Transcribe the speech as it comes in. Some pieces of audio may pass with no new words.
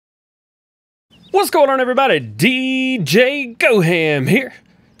What's going on, everybody? DJ Goham here.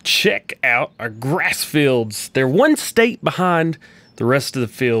 Check out our grass fields. They're one state behind the rest of the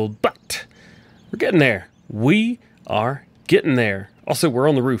field, but we're getting there. We are getting there. Also, we're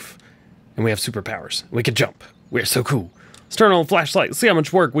on the roof, and we have superpowers. We can jump. We're so cool. Let's turn on the flashlight. Let's see how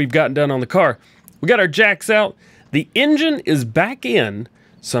much work we've gotten done on the car. We got our jacks out. The engine is back in,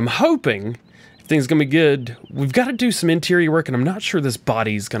 so I'm hoping everything's going to be good. We've got to do some interior work, and I'm not sure this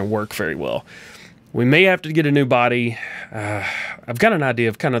body's going to work very well. We may have to get a new body. I've got an idea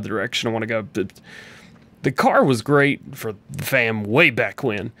of kind of the direction I want to go. The car was great for the fam way back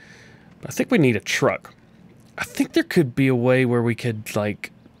when. But I think we need a truck. I think there could be a way where we could,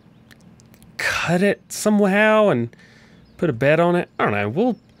 like, cut it somehow and put a bed on it. I don't know.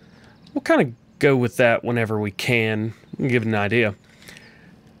 We'll kind of go with that whenever we can. We can give it an idea.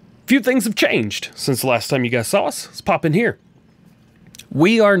 A few things have changed since the last time you guys saw us. Let's pop in here.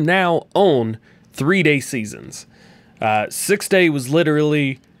 We are now on 3-day seasons. 6-day was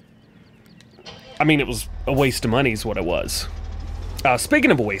literally, I mean, it was a waste of money is what it was.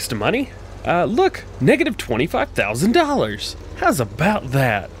 Speaking of a waste of money, look, negative $25,000. How's about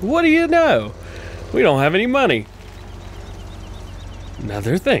that? What do you know? We don't have any money.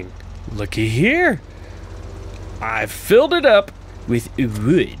 Another thing, looky here. I've filled it up with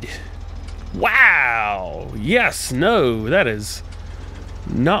wood. Wow. Yes, no, that is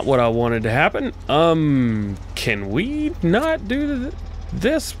not what I wanted to happen. Can we not do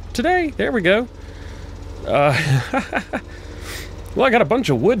this today? There we go. Well, I got a bunch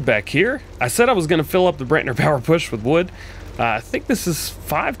of wood back here. I said I was going to fill up the Brantner Power Push with wood. I think this is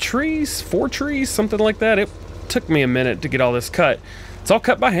 4 trees, something like that. It took me a minute to get all this cut. It's all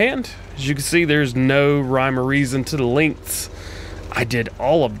cut by hand. As you can see, there's no rhyme or reason to the lengths. I did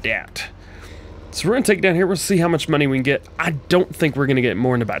all of that. So we're going to take it down here. We'll see how much money we can get. I don't think we're going to get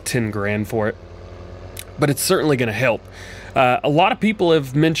more than about 10 grand for it, but it's certainly going to help. A lot of people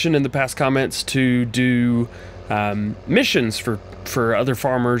have mentioned in the past comments to do missions for other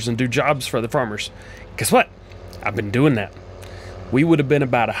farmers and do jobs for other farmers. Guess what? I've been doing that. We would have been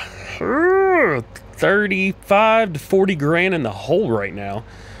about a 35 to 40 grand in the hole right now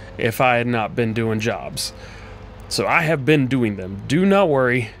if I had not been doing jobs. So I have been doing them. Do not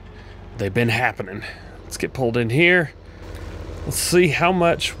worry. They've been happening. Let's get pulled in here. Let's see how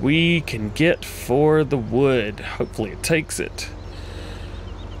much we can get for the wood. Hopefully it takes it.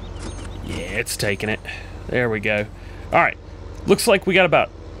 Yeah, it's taking it. There we go. All right. Looks like we got about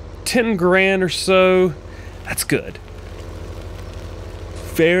 10 grand or so. That's good.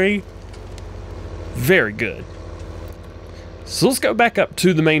 Very, very good. So let's go back up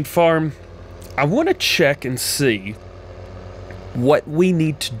to the main farm. I want to check and see what we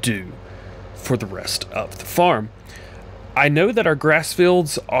need to do for the rest of the farm. I know that our grass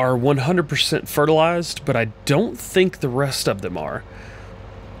fields are 100% fertilized, but I don't think the rest of them are.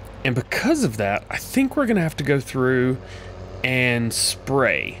 And because of that, I think we're going to have to go through and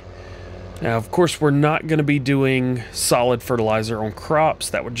spray. Now, of course, we're not going to be doing solid fertilizer on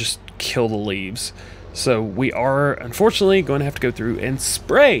crops. That would just kill the leaves. So we are, unfortunately, going to have to go through and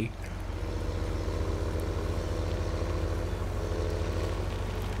spray.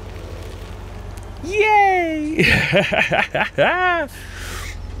 Yay!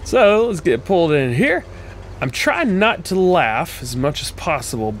 So let's get pulled in here. I'm trying not to laugh as much as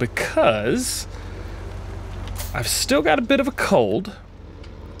possible because I've still got a bit of a cold,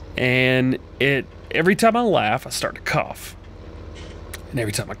 and every time I laugh I start to cough, and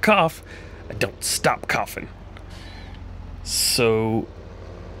every time I cough I don't stop coughing. So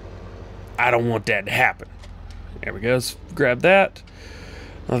I don't want that to happen. There we go. Let's grab that.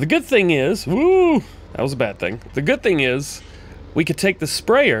 Now, the good thing is, woo, that was a bad thing. The good thing is we could take the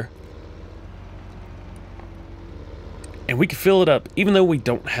sprayer and we could fill it up even though we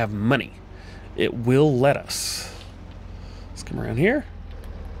don't have money. It will let us. Let's come around here.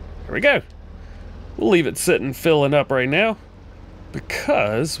 There we go. We'll leave it sitting filling up right now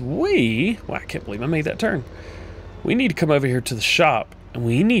because well, I can't believe I made that turn. We need to come over here to the shop and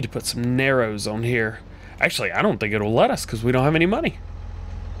we need to put some narrows on here. Actually, I don't think it'll let us because we don't have any money.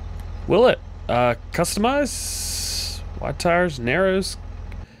 Will it? Customize, wide tires, narrows,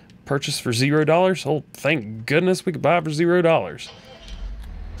 purchase for $0. Oh, thank goodness we could buy for $0.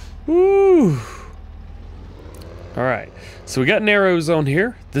 Woo! All right, so we got narrows on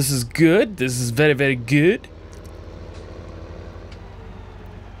here. This is good. This is very, very good.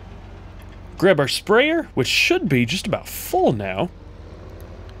 Grab our sprayer, which should be just about full now,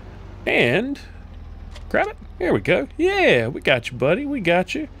 and grab it. Here we go. Yeah, we got you, buddy. We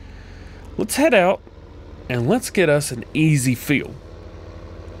got you. Let's head out and let's get us an easy field.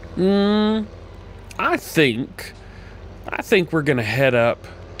 I think we're gonna head up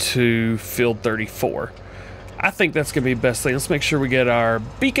to field 34. I think that's gonna be the best thing. Let's make sure we get our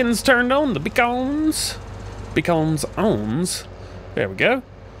beacons turned on. The beacons ons. There we go.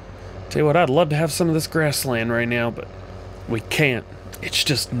 Tell you what, I'd love to have some of this grassland right now, but we can't. It's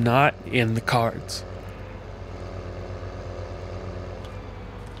just not in the cards.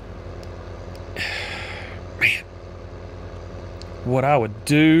 Man, what I would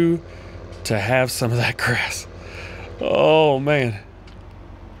do to have some of that grass. Oh man.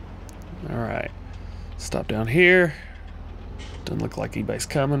 All right, stop down here. Doesn't look like anybody's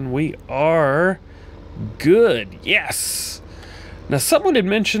coming. We are good. Yes. Now someone had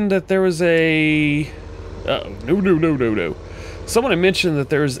mentioned that there was a no. Someone had mentioned that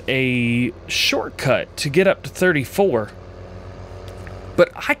there's a shortcut to get up to 34,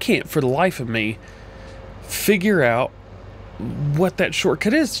 but I can't for the life of me figure out what that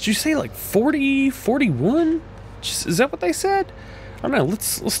shortcut is. Did you say like 40, 41? Is that what they said? I don't know.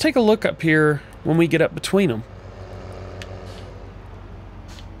 Let's take a look up here when we get up between them.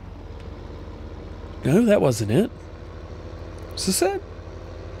 No, that wasn't it. What's this it?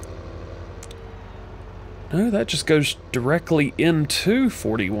 No, that just goes directly into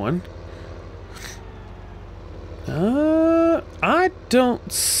 41. I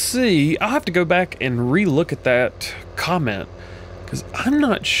don't see. I'll have to go back and re-look at that comment, because I'm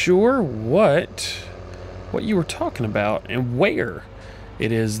not sure what you were talking about and where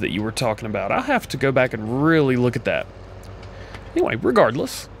it is that you were talking about. I'll have to go back and really look at that. Anyway,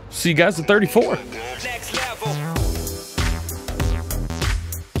 regardless, see you guys at 34. Next level.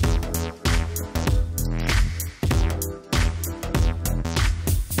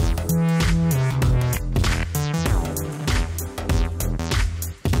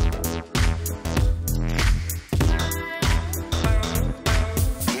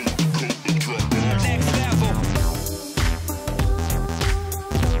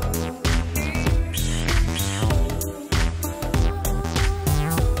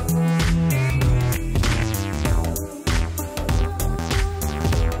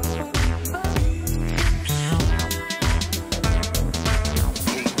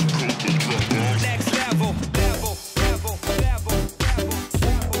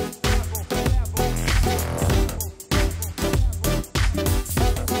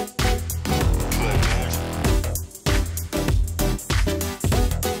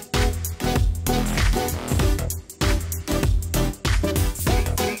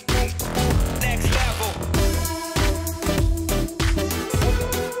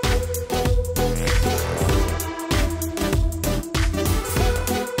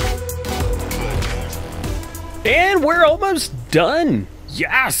 And we're almost done.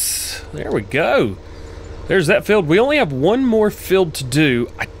 Yes, there we go. There's that field. We only have one more field to do.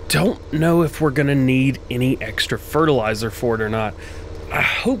 I don't know if we're gonna need any extra fertilizer for it or not. I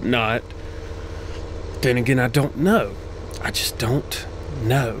hope not. Then again, I don't know. I just don't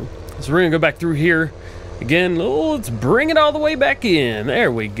know. So we're gonna go back through here again. Oh, let's bring it all the way back in.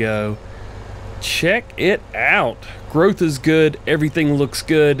 There we go. Check it out. Growth is good, everything looks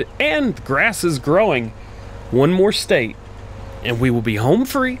good, and the grass is growing. One more state, and we will be home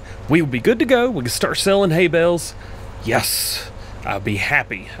free. We will be good to go. We can start selling hay bales. Yes, I'll be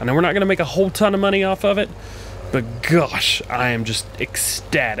happy. I know we're not going to make a whole ton of money off of it, but gosh, I am just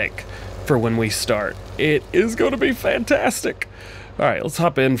ecstatic for when we start. It is going to be fantastic. All right, let's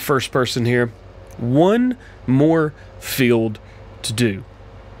hop in first person here. One more field to do.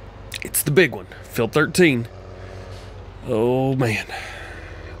 It's the big one, field 13. Oh man,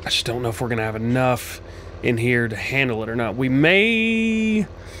 I just don't know if we're going to have enough in here to handle it or not. We may...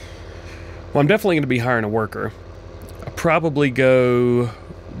 Well, I'm definitely going to be hiring a worker. I'll probably go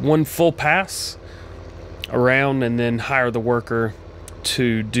one full pass around and then hire the worker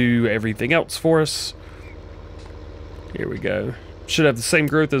to do everything else for us. Here we go. Should have the same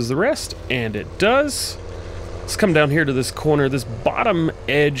growth as the rest, and it does. Let's come down here to this corner, this bottom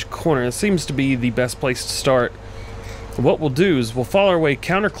edge corner. It seems to be the best place to start. What we'll do is we'll follow our way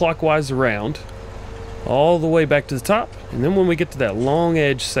counterclockwise around all the way back to the top, and then when we get to that long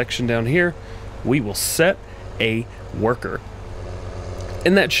edge section down here, we will set a worker,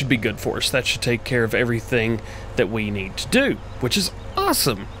 and that should be good for us. That should take care of everything that we need to do, which is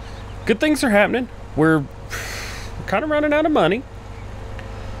awesome. Good things are happening. We're kind of running out of money,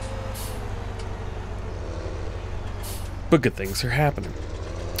 but good things are happening.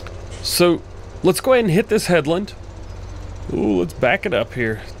 So let's go ahead and hit this headland. Ooh, let's back it up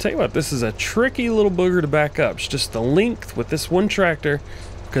here. Tell you what, this is a tricky little booger to back up. It's just the length with this one tractor,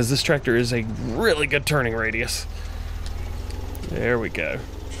 because this tractor is a really good turning radius. There we go.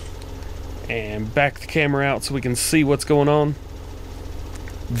 and back the camera out so we can see what's going on.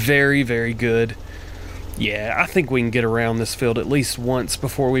 Very, very good. Yeah, I think we can get around this field at least once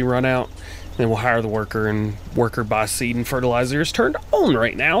before we run out. Then we'll hire the worker, and worker buy seed and fertilizer is turned on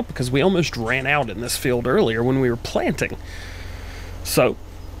right now because we almost ran out in this field earlier when we were planting. So,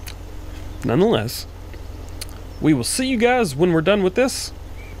 nonetheless, we will see you guys when we're done with this.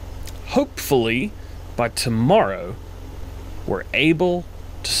 Hopefully, by tomorrow, we're able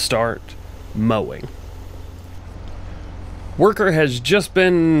to start mowing. Worker has just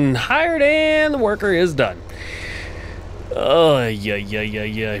been hired and the worker is done. Oh,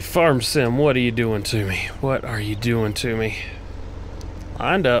 yeah. Farm Sim, what are you doing to me? What are you doing to me?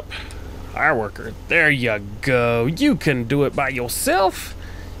 Lined up. Our worker. There you go. You can do it by yourself.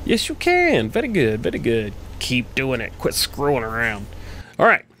 Yes, you can. Very good, very good. Keep doing it. Quit screwing around. All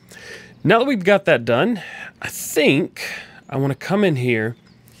right. Now that we've got that done, I think I want to come in here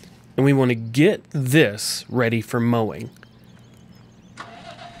and we want to get this ready for mowing.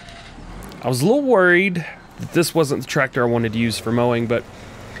 I was a little worried that this wasn't the tractor I wanted to use for mowing, but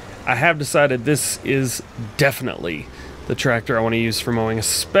I have decided this is definitely the tractor I want to use for mowing,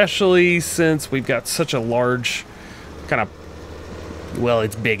 especially since we've got such a large kind of, well,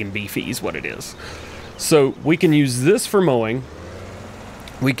 it's big and beefy is what it is. So we can use this for mowing.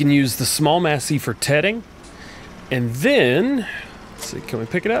 We can use the small Massey for tedding. And then, let's see, can we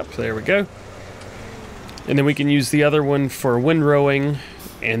pick it up? There we go. And then we can use the other one for windrowing.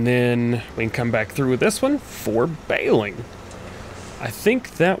 And then we can come back through with this one for baling. I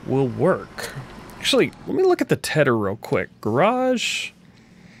think that will work. Actually, let me look at the tedder real quick. Garage.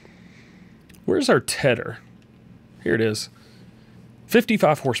 Where's our tedder? Here it is.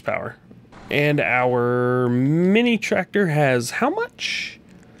 55 horsepower. And our mini tractor has how much?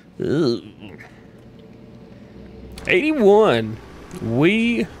 Ugh. 81.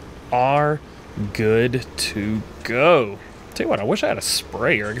 We are good to go. Tell you what, I wish I had a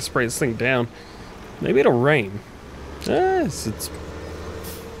sprayer. I could spray this thing down. Maybe it'll rain. Is it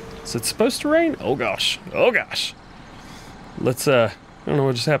supposed to rain? Oh gosh. Oh gosh. Let's I don't know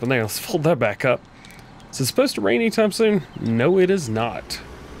what just happened there. Let's fold that back up. Is it supposed to rain anytime soon? No, it is not.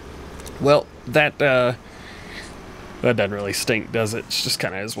 Well, that doesn't really stink, does it? It just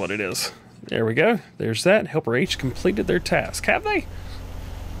kind of is what it is. There we go. There's that. Helper H completed their task. Have they?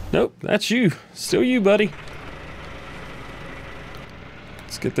 Nope, that's you. Still you, buddy.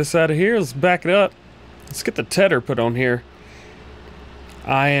 Let's get this out of here. Let's back it up. Let's get the tedder put on here.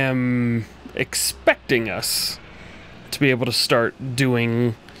 I am expecting us to be able to start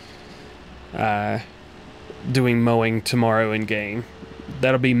doing mowing tomorrow in game.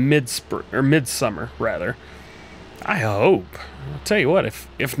 That'll be mid-spring or midsummer rather. I hope. I'll tell you what,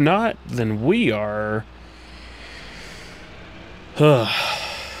 if not, then we are I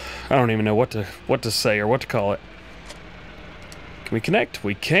don't even know what to say or what to call it. Can we connect?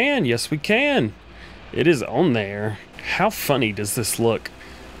 We can. Yes, we can. It is on there. How funny does this look?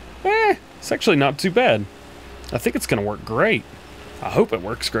 It's actually not too bad. I think it's going to work great. I hope it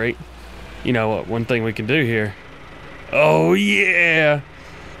works great. You know what? One thing we can do here. Oh, yeah.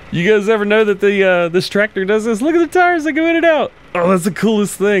 You guys ever know that this tractor does this? Look at the tires that go in and out. Oh, that's the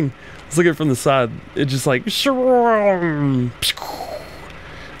coolest thing. Let's look at it from the side. It just like...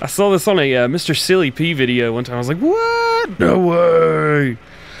 I saw this on a Mr. Silly P video one time. I was like, what? No way.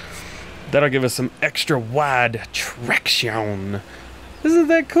 That'll give us some extra wide traction. Isn't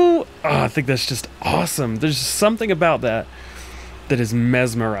that cool? Oh, I think that's just awesome. There's just something about that is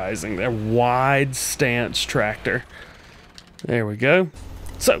mesmerizing. That wide stance tractor. There we go.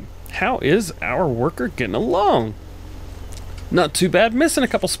 So, how is our worker getting along? Not too bad. Missing a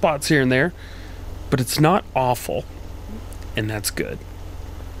couple spots here and there, but it's not awful, and that's good.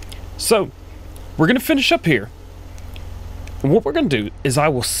 So, we're going to finish up here. And what we're going to do is I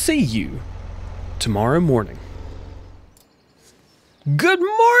will see you tomorrow morning. Good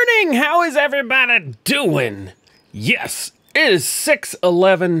morning! How is everybody doing? Yes, it is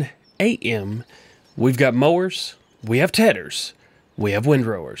 6:11 a.m. We've got mowers, we have tedders, we have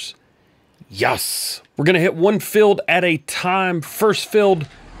windrowers. Yes, we're going to hit one field at a time. First field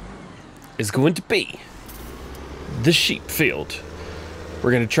is going to be the sheep field. We're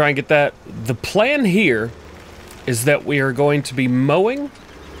going to try and get that. The plan here is that we are going to be mowing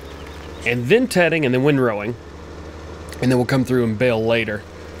and then tedding and then windrowing. And then we'll come through and bale later.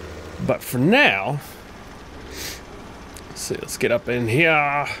 But for now, let's see, let's get up in here.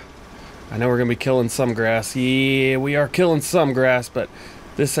 I know we're going to be killing some grass. Yeah, we are killing some grass, but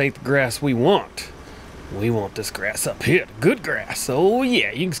this ain't the grass we want. We want this grass up here, the good grass. Oh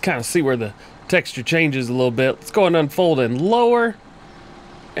yeah, you can kind of see where the texture changes a little bit. Let's go and unfold and lower.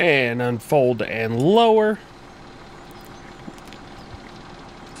 And unfold and lower.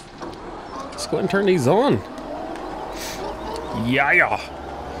 Let's go ahead and turn these on. Yeah.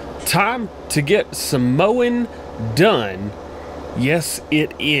 Time to get some mowing done. Yes,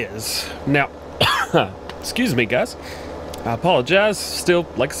 it is. Now, excuse me, guys. I apologize. Still,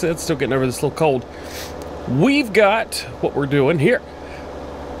 like I said, still getting over this little cold. We've got what we're doing here.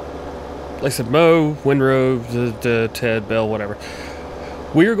 Like I said, mow, windrow, Ted, bell, whatever.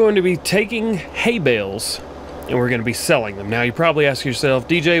 We are going to be taking hay bales and we're going to be selling them. Now, you probably ask yourself,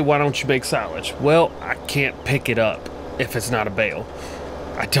 DJ, why don't you make silage? Well, I can't pick it up if it's not a bale.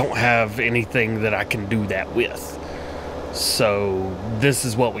 I don't have anything that I can do that with. So, this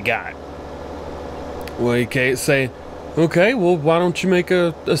is what we got. Well, you can't say, okay, well, why don't you make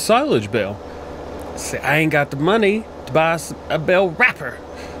a silage bale? Say, I ain't got the money to buy a bale wrapper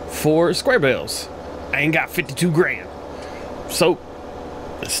for square bales. I ain't got 52 grand. So,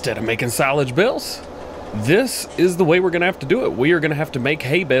 instead of making silage bales, this is the way we're going to have to do it. We are going to have to make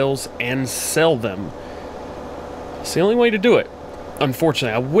hay bales and sell them. It's the only way to do it.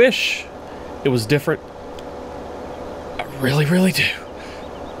 Unfortunately, I wish it was different. I really, really do.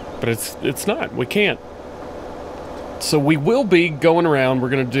 But it's not. We can't. So we will be going around. We're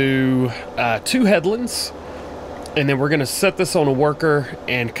going to do 2 headlands. And then we're going to set this on a worker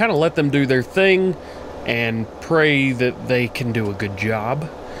and kind of let them do their thing and pray that they can do a good job.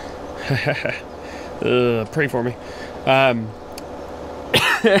 Pray for me.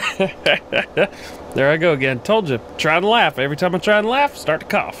 There I go again. Told you. Trying to laugh. Every time I try and laugh, start to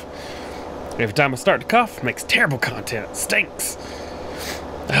cough. Every time I start to cough, makes terrible content. Stinks.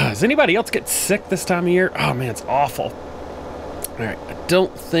 Does anybody else get sick this time of year? Oh man, it's awful. Alright, I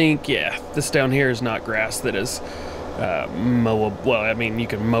don't think, yeah, this down here is not grass that is mowable. Well, I mean, you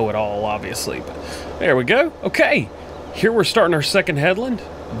can mow it all, obviously, but there we go. Okay, here we're starting our second headland.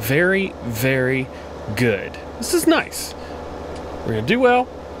 Very, very good. This is nice. We're going to do well.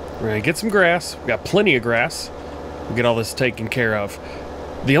 We're going to get some grass. We've got plenty of grass. We'll get all this taken care of.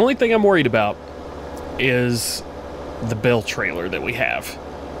 The only thing I'm worried about is the bale trailer that we have.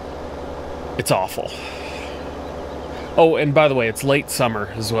 It's awful. Oh, and by the way, it's late summer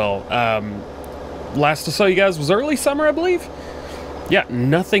as well. Last I saw you guys was early summer, I believe. Yeah,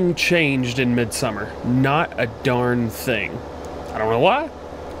 nothing changed in midsummer. Not a darn thing. I don't know why.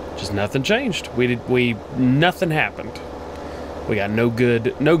 Just nothing changed. Nothing happened. We got no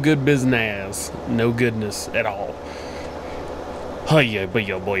good business. No goodness at all. Oh yeah, boy,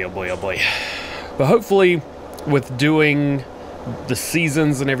 oh boy, oh boy, oh boy. But hopefully, with doing the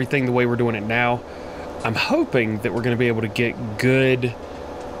seasons and everything the way we're doing it now, I'm hoping that we're going to be able to get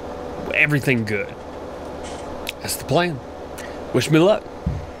everything good. That's the plan. Wish me luck.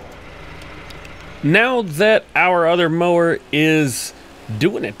 Now that our other mower is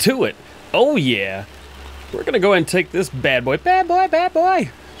doing it to it, oh yeah, we're going to go ahead and take this bad boy.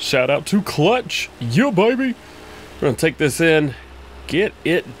 Shout out to Clutch. Yeah, baby. We're going to take this in, get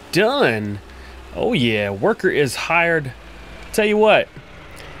it done. Oh yeah, worker is hired. Tell you what,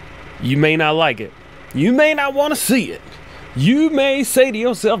 you may not like it. You may not want to see it. You may say to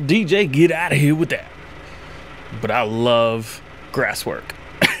yourself, DJ, get out of here with that. But I love grass work.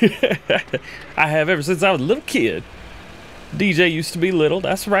 I have ever since I was a little kid. DJ used to be little.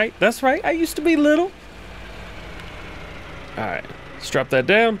 That's right. That's right. I used to be little. All right. Let's drop that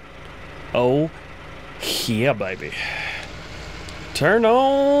down. Oh, yeah, baby. Turn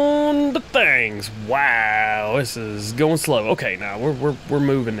on the things. Wow, this is going slow. Okay, now we're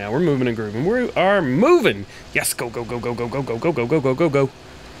moving now. We're moving and grooving. We are moving. Yes, go.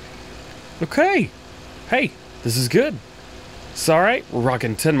 Okay. Hey, this is good. It's all right. We're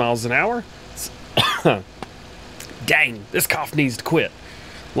rocking 10 miles an hour. Dang, this cough needs to quit.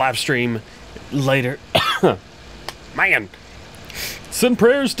 Live stream later. Man, send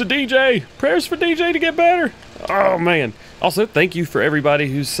prayers to DJ. Prayers for DJ to get better. Oh, man. Also, thank you for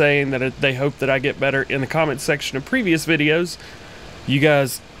everybody who's saying that they hope that I get better in the comment section of previous videos. You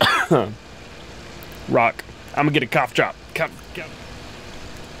guys rock. I'm gonna get a cough drop.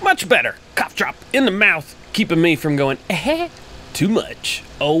 Much better. Cough drop in the mouth, keeping me from going too much.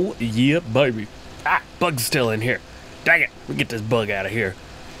 Oh, yeah, baby. Ah, bug's still in here. Dang it. We get this bug out of here.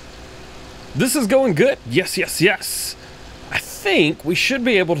 This is going good. Yes. I think we should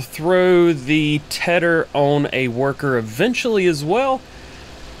be able to throw the tedder on a worker eventually as well.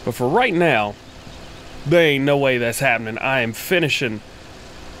 But for right now, there ain't no way that's happening. I am finishing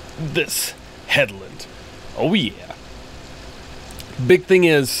this headland. Oh yeah. Big thing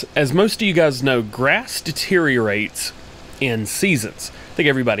is, as most of you guys know, grass deteriorates in seasons. I think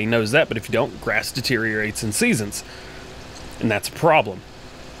everybody knows that, but if you don't, grass deteriorates in seasons. And that's a problem.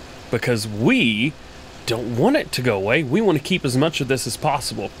 because we don't want it to go away. We want to keep as much of this as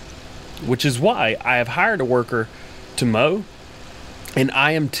possible, which is why I have hired a worker to mow, and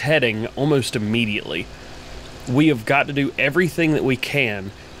I am tedding almost immediately. We have got to do everything that we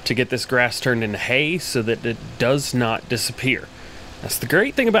can to get this grass turned into hay so that it does not disappear. That's the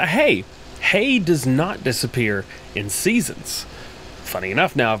great thing about hay. Hay does not disappear in seasons. Funny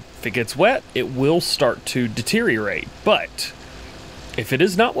enough, now if it gets wet, it will start to deteriorate. But if it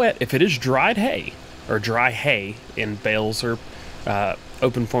is not wet, if it is dried hay, or dry hay in bales or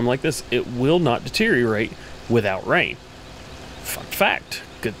open form like this, it will not deteriorate without rain. Fun fact.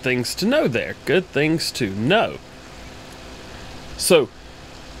 Good things to know there. Good things to know. So,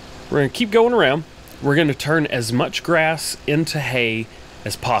 we're going to keep going around. We're going to turn as much grass into hay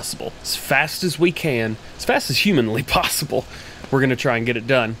as possible. As fast as we can. As fast as humanly possible. We're going to try and get it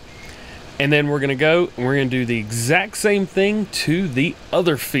done. And then we're going to go and we're going to do the exact same thing to the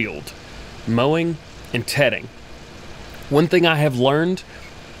other field. Mowing and tedding. One thing I have learned,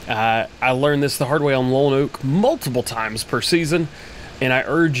 I learned this the hard way on Lone Oak multiple times per season, and I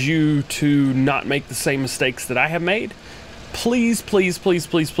urge you to not make the same mistakes that I have made. Please, please, please,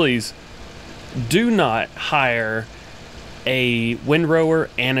 please, please, do not hire a windrower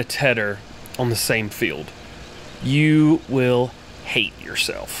and a tedder on the same field. You will hate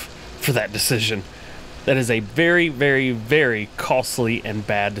yourself for that decision. That is a very, very, very costly and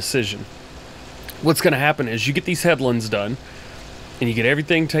bad decision. What's going to happen is you get these headlands done, and you get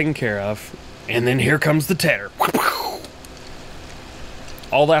everything taken care of, and then here comes the tedder.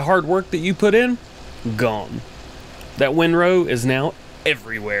 All that hard work that you put in, gone. That windrow is now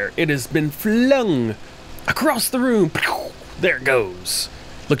everywhere. It has been flung across the room. There it goes.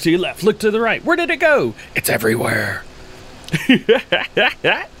 Look to your left, look to the right. Where did it go? It's everywhere.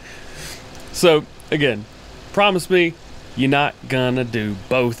 So, again, promise me you're not gonna do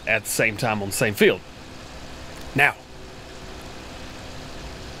both at the same time on the same field. Now,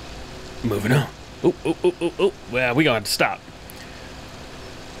 moving on. Oh. Well, we gonna have to stop.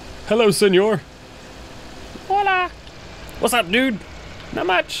 Hello, senor. Hola. What's up, dude? Not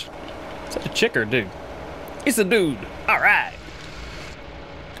much. Is that a chick or a dude? It's a dude. All right.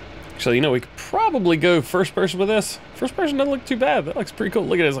 Actually, you know, we could probably go first person with this. First person doesn't look too bad. That looks pretty cool.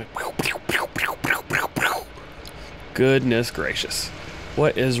 Look at it. It's like... Goodness gracious.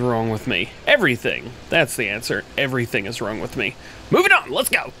 What is wrong with me? Everything. That's the answer. Everything is wrong with me. Moving on. Let's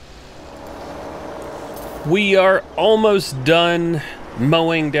go. We are almost done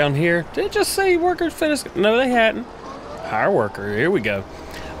mowing down here. Did it just say workers finished? No, they hadn't. Hire worker. Here we go.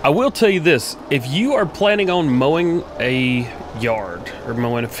 I will tell you this. If you are planning on mowing a yard or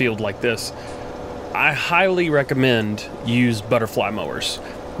mowing a field like this, I highly recommend use butterfly mowers.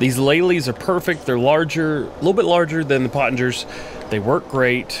 These Lely's are perfect. They're larger, a little bit larger than the Pottingers. They work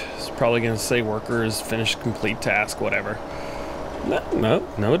great. It's probably going to say workers finished complete task, whatever.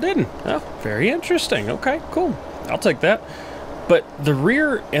 No, it didn't. Oh, very interesting. Okay, cool. I'll take that. But the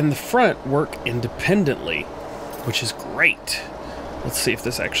rear and the front work independently, which is great. Let's see if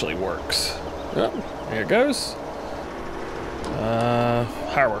this actually works. Oh, there it goes.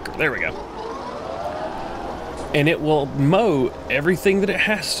 Hire worker. There we go. And it will mow everything that it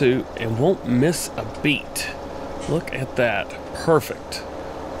has to and won't miss a beat. Look at that. Perfect.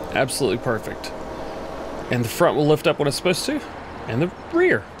 Absolutely perfect. And the front will lift up when it's supposed to, and the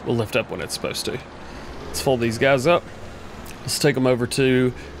rear will lift up when it's supposed to. Let's fold these guys up. Let's take them over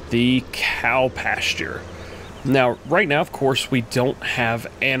to the cow pasture. Now, right now, of course, we don't have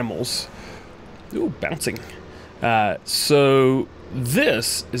animals. Ooh, bouncing. So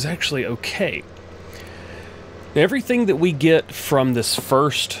this is actually okay. Everything that we get from this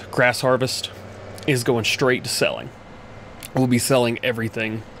first grass harvest is going straight to selling. We'll be selling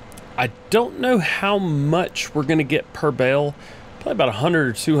everything. I don't know how much we're going to get per bale. Probably about 100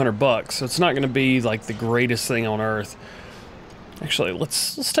 or 200 bucks. So it's not going to be like the greatest thing on earth. Actually,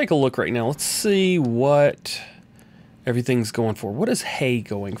 let's take a look right now. Let's see what everything's going for. What is hay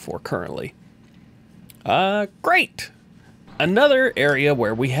going for currently? Great. Another area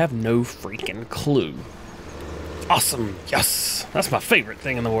where we have no freaking clue. Awesome. Yes. That's my favorite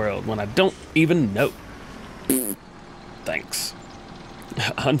thing in the world, when I don't even know. Thanks.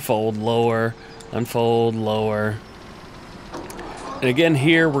 Unfold lower. Unfold lower. And again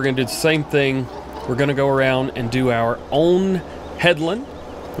here, we're going to do the same thing. We're going to go around and do our own headland.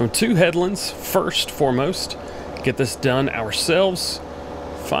 Two headlands first, foremost. Get this done ourselves.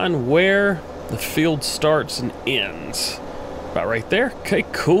 Find where the field starts and ends. About right there. Okay,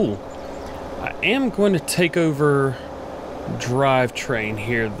 cool. I am going to take over drivetrain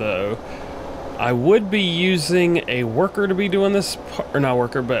here, though. I would be using a worker to be doing this part, or not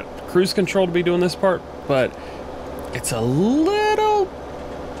worker, but cruise control to be doing this part, but it's a little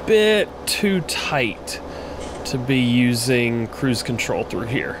bit too tight to be using cruise control through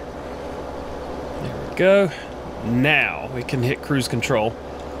here. There we go. Now we can hit cruise control.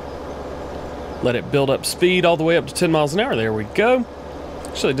 Let it build up speed all the way up to 10 miles an hour. There we go.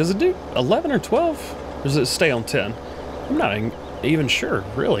 Actually, does it do 11 or 12? Or does it stay on 10? I'm not even sure,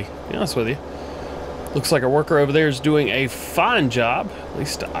 really, to be honest with you. Looks like our worker over there is doing a fine job. At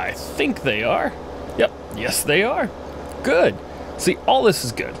least I think they are. Yep, yes they are. Good. See, all this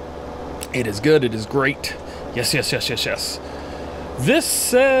is good. It is good, it is great. Yes, yes, yes, yes, yes. This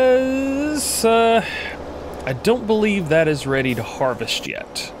says, I don't believe that is ready to harvest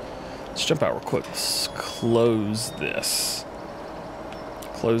yet. Let's jump out real quick. Let's close this.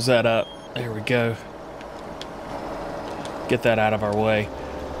 Close that up. There we go. Get that out of our way.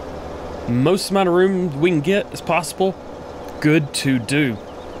 Most amount of room we can get as possible. Good to do.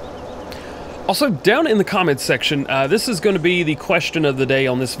 Also, down in the comments section, this is going to be the question of the day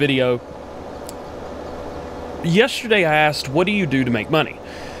on this video. Yesterday I asked, what do you do to make money?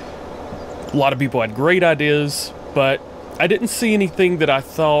 A lot of people had great ideas, but I didn't see anything that I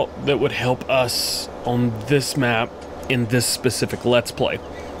thought that would help us on this map in this specific Let's Play.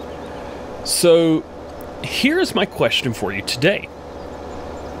 So here's my question for you today.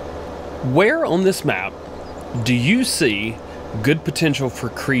 Where on this map do you see good potential for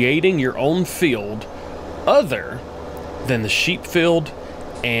creating your own field other than the sheep field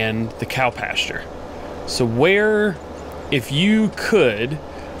and the cow pasture? So where, if you could,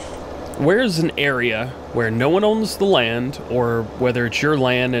 where's an area where no one owns the land, or whether it's your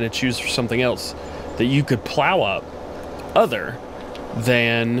land and it's used for something else, that you could plow up other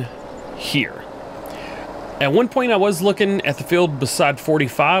than here? At one point I was looking at the field beside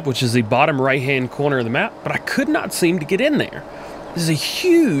 45, which is the bottom right hand corner of the map, but I could not seem to get in there. This is a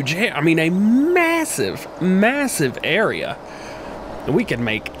huge, I mean a massive, massive area. And we could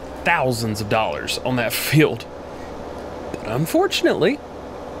make thousands of dollars on that field. But unfortunately,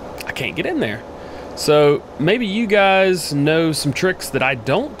 I can't get in there. So maybe you guys know some tricks that I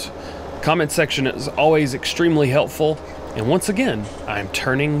don't. Comment section is always extremely helpful. And once again, I'm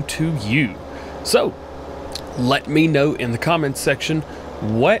turning to you. So let me know in the comments section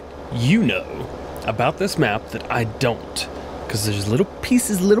what you know about this map that I don't. Because there's little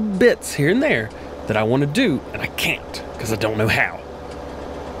pieces, little bits here and there that I want to do, and I can't because I don't know how.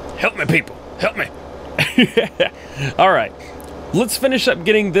 Help me, people. Help me. All right. Let's finish up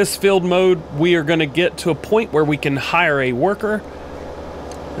getting this field mode. We are going to get to a point where we can hire a worker.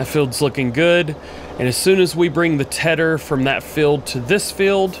 That field's looking good. And as soon as we bring the tedder from that field to this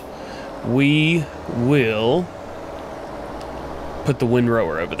field, we will put the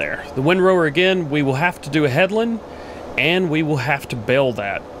windrower over there. The windrower, again, we will have to do a headland, and we will have to bail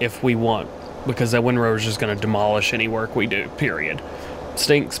that if we want, because that windrower is just going to demolish any work we do, period.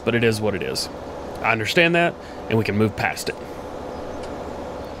 Stinks, but it is what it is. I understand that, and we can move past it.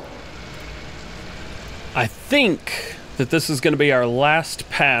 I think that this is going to be our last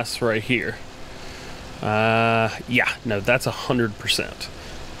pass right here. Yeah, no, that's 100%.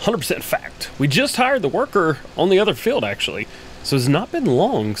 100% fact. We just hired the worker on the other field, actually. So it's not been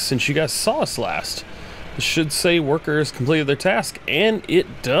long since you guys saw us last. It should say worker has completed their task, and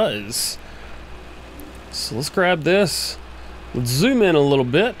it does. So let's grab this. Let's zoom in a little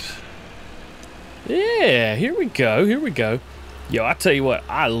bit. Yeah, here we go, here we go. Yo, I tell you what,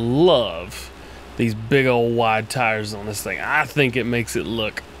 I love these big old wide tires on this thing. I think it makes it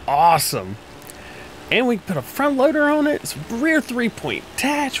look awesome. And we can put a front loader on it. It's rear 3-point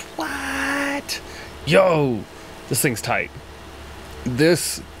attach. What? Yo, this thing's tight.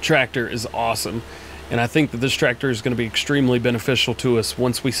 This tractor is awesome. And I think that this tractor is going to be extremely beneficial to us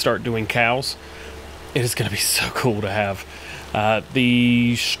once we start doing cows. It is going to be so cool to have.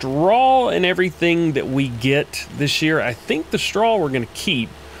 The straw and everything that we get this year, I think the straw we're going to keep.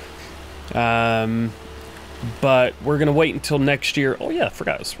 But we're going to wait until next year. Oh yeah, I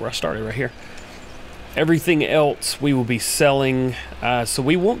forgot. That's where I started, right here. Everything else we will be selling. So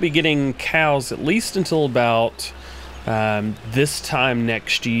we won't be getting cows at least until about this time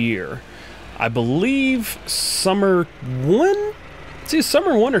next year. I believe summer 1? See,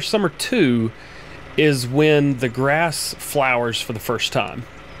 summer 1 or summer 2 is when the grass flowers for the first time.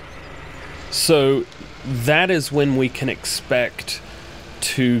 So that is when we can expect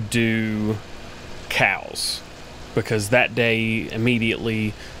to do cows, because that day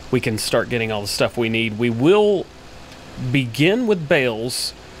immediately we can start getting all the stuff we need. We will begin with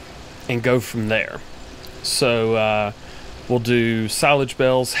bales and go from there. So we'll do silage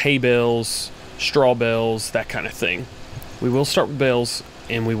bales, hay bales, straw bales, that kind of thing. We will start with bales,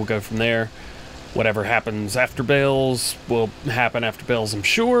 and we will go from there. Whatever happens after bales will happen after bales, I'm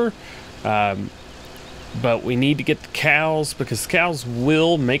sure. But we need to get the cows, because cows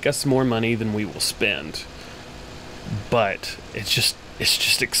will make us more money than we will spend. But it's just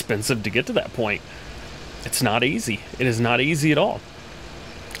expensive to get to that point. It's not easy. It is not easy at all.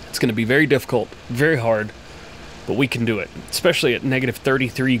 It's going to be very difficult, very hard, but we can do it. Especially at negative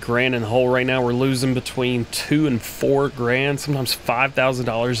 33 grand in the hole right now. We're losing between 2 and 4 grand, sometimes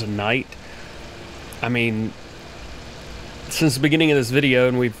 $5,000 a night. I mean, since the beginning of this video,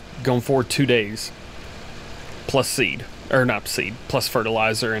 and we've gone forward 2 days, plus seed, or not seed, plus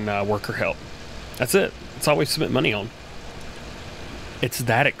fertilizer and worker help. That's it. That's all we spent money on. It's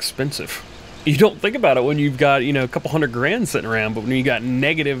that expensive. You don't think about it when you've got, you know, a couple $100 grand sitting around, but when you got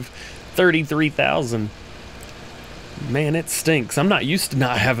negative 33,000, man, it stinks. I'm not used to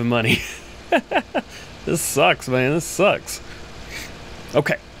not having money. This sucks, man. This sucks.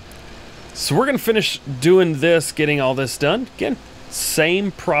 Okay. So we're going to finish doing this, getting all this done. Again,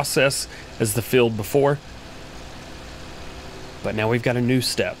 same process as the field before. But now we've got a new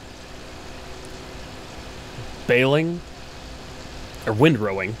step. Baling, or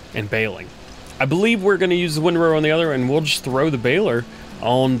windrowing and baling. I believe we're going to use the windrow on the other, and we'll just throw the baler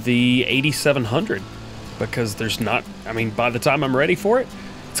on the 8700. Because there's not, I mean, by the time I'm ready for it,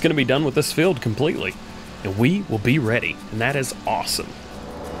 it's going to be done with this field completely. And we will be ready. And that is awesome.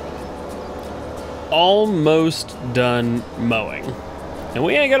 Almost done mowing. And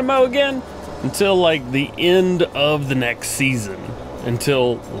we ain't going to mow again until like the end of the next season.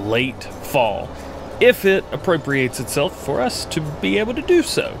 Until late fall. If it appropriates itself for us to be able to do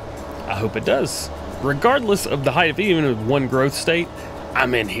so. I hope it does. Regardless of the height of even of one growth state,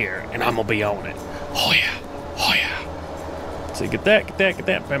 I'm in here and I'm going to be on it. Oh yeah, oh yeah. So get that,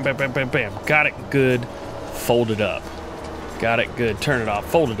 bam, bam, bam, bam, bam. Got it good, fold it up. Got it good, turn it off,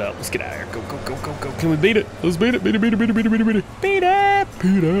 fold it up. Let's get out of here, go, go, go, go, go. Can we beat it? Let's beat it, beat it, beat it, beat it, beat it, beat it, beat it. Beat it,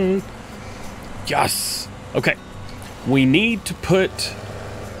 beat it. Yes. Okay, we need to put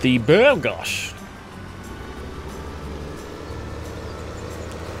the, oh gosh.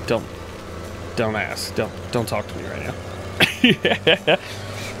 Don't ask, don't talk to me right now. Yeah.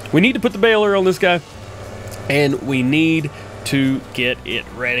 We need to put the baler on this guy, and we need to get it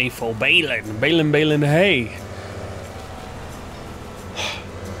ready for baling. Baling hay.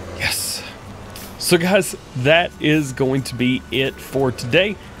 Yes. So guys, that is going to be it for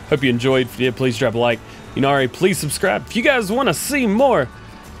today. Hope you enjoyed. If you did, please drop a like. You know, already, please subscribe. If you guys want to see more,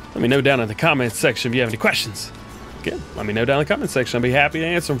 let me know down in the comments section if you have any questions. Again, let me know down in the comments section. I'll be happy to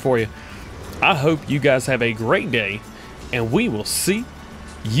answer them for you. I hope you guys have a great day, and we will see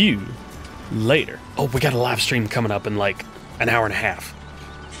you later. Oh, we got a live stream coming up in like an hour and a half.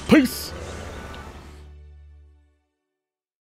 Peace.